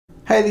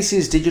Hey, this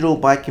is Digital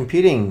by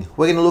Computing.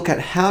 We're going to look at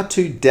how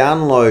to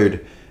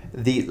download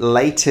the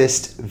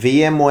latest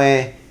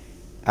VMware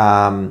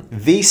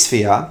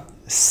vSphere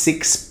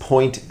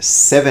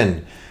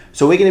 6.7.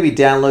 So we're going to be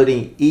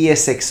downloading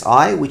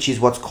ESXi, which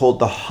is what's called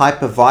the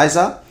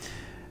Hypervisor.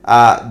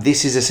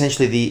 This is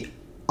essentially the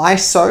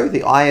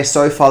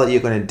ISO file that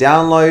you're going to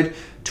download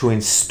to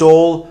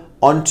install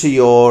onto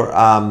your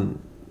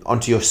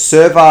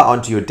server,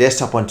 onto your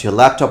desktop, onto your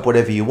laptop,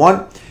 whatever you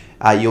want.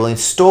 You'll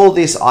install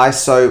this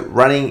ISO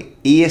running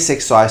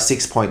ESXi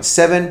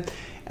 6.7,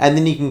 and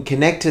then you can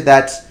connect to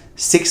that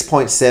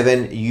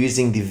 6.7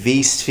 using the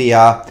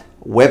vSphere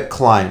web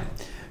client.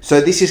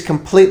 So this is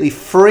completely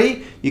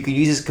free. You can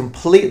use this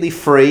completely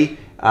free.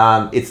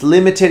 It's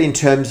limited in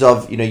terms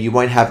of, you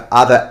won't have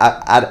other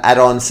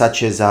add-ons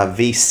such as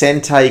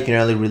vCenter. You can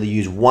only really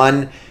use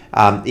one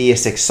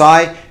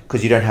ESXi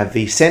because you don't have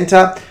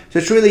vCenter. So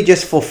it's really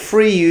just for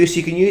free use.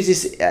 You can use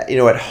this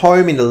at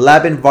home in a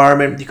lab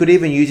environment. You could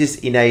even use this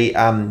in a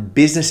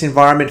business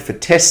environment for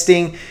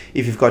testing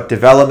if you've got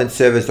development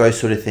servers, those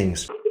sort of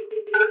things.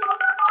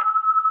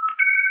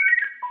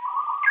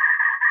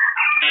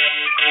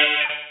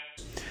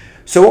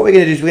 So what we're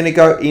going to do is we're going to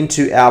go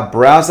into our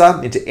browser,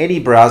 into any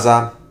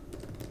browser.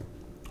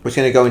 We're just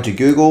going to go into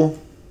Google.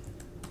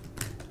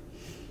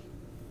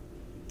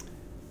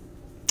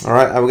 All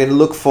right, and we're going to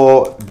look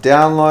for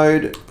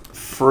download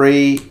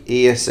free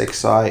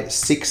ESXi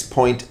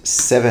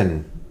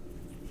 6.7.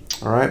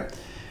 All right,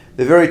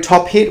 the very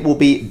top hit will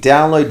be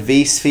download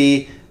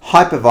vSphere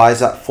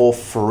Hypervisor for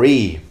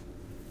free.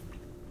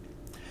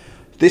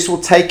 This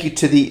will take you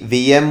to the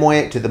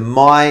VMware, to the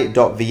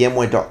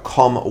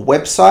my.vmware.com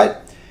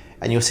website.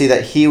 And you'll see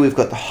that here we've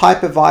got the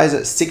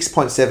Hypervisor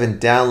 6.7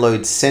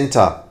 download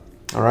center.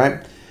 All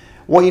right.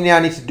 What you now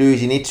need to do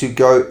is you need to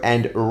go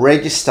and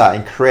register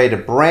and create a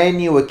brand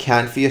new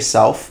account for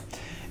yourself.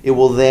 It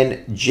will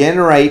then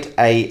generate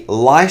a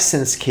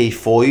license key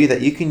for you that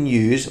you can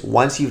use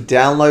once you've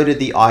downloaded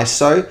the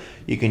ISO.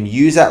 You can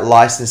use that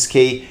license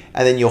key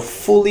and then you're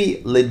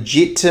fully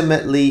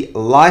legitimately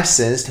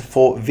licensed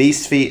for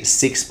vSphere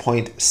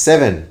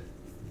 6.7.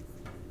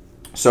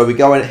 So we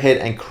go ahead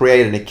and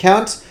create an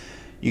account.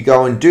 You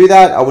go and do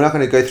that. We're not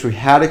going to go through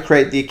how to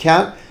create the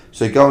account.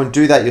 So go and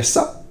do that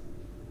yourself.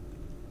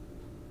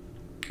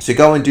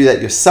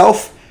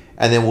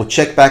 And then we'll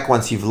check back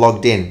once you've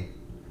logged in.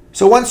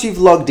 So once you've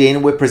logged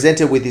in, we're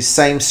presented with this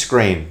same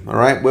screen, all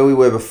right, where we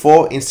were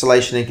before,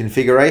 installation and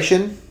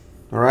configuration.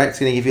 All right, it's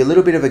going to give you a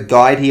little bit of a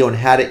guide here on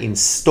how to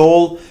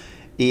install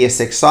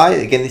ESXi.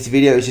 Again, this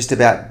video is just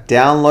about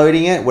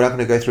downloading it. We're not going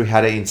to go through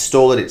how to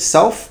install it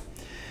itself.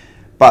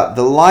 But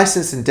the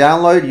license and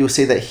download, you'll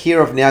see that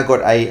here I've now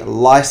got a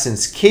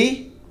license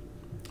key,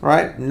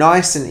 right?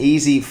 Nice and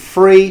easy,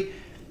 free,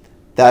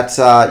 that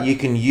you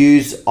can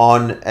use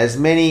on as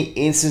many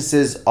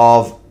instances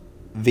of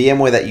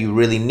VMware that you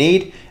really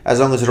need,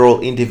 as long as they're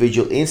all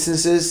individual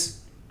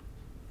instances.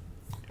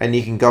 And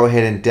you can go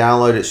ahead and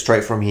download it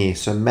straight from here.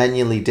 So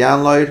manually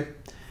download.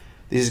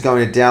 This is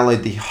going to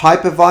download the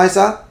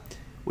Hypervisor,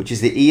 which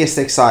is the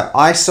ESXi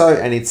ISO,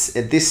 and it's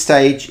at this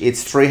stage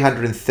it's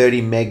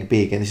 330 meg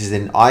big, and this is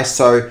an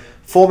ISO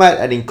format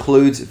and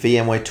includes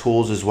VMware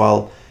tools as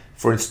well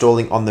for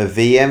installing on the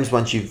VMs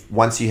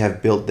once you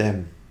have built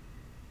them.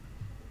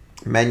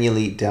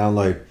 Manually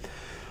download.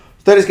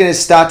 So that is going to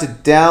start to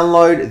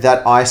download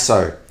that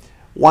ISO.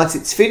 Once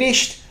it's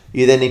finished,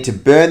 you then need to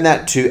burn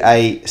that to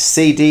a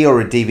CD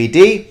or a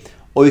DVD,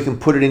 or you can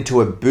put it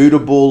into a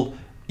bootable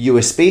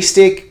USB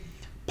stick,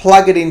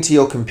 plug it into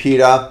your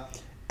computer,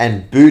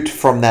 and boot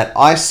from that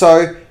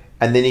ISO,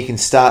 and then you can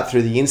start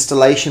through the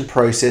installation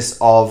process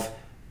of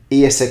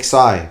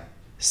ESXi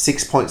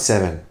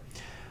 6.7.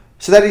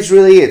 So that is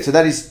really it. So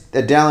that is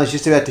the download is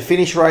just about to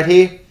finish right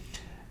here.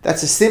 That's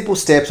the simple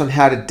steps on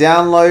how to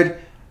download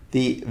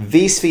the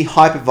vSphere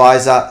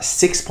Hypervisor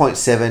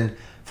 6.7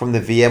 from the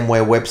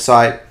VMware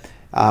website.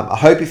 I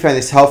hope you found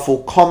this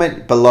helpful.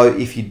 Comment below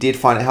if you did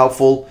find it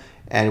helpful,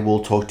 and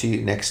we'll talk to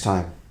you next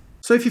time.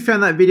 So if you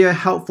found that video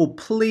helpful,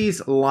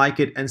 please like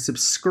it and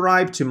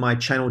subscribe to my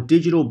channel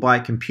Digital by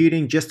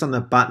Computing just on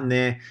the button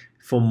there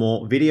for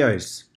more videos.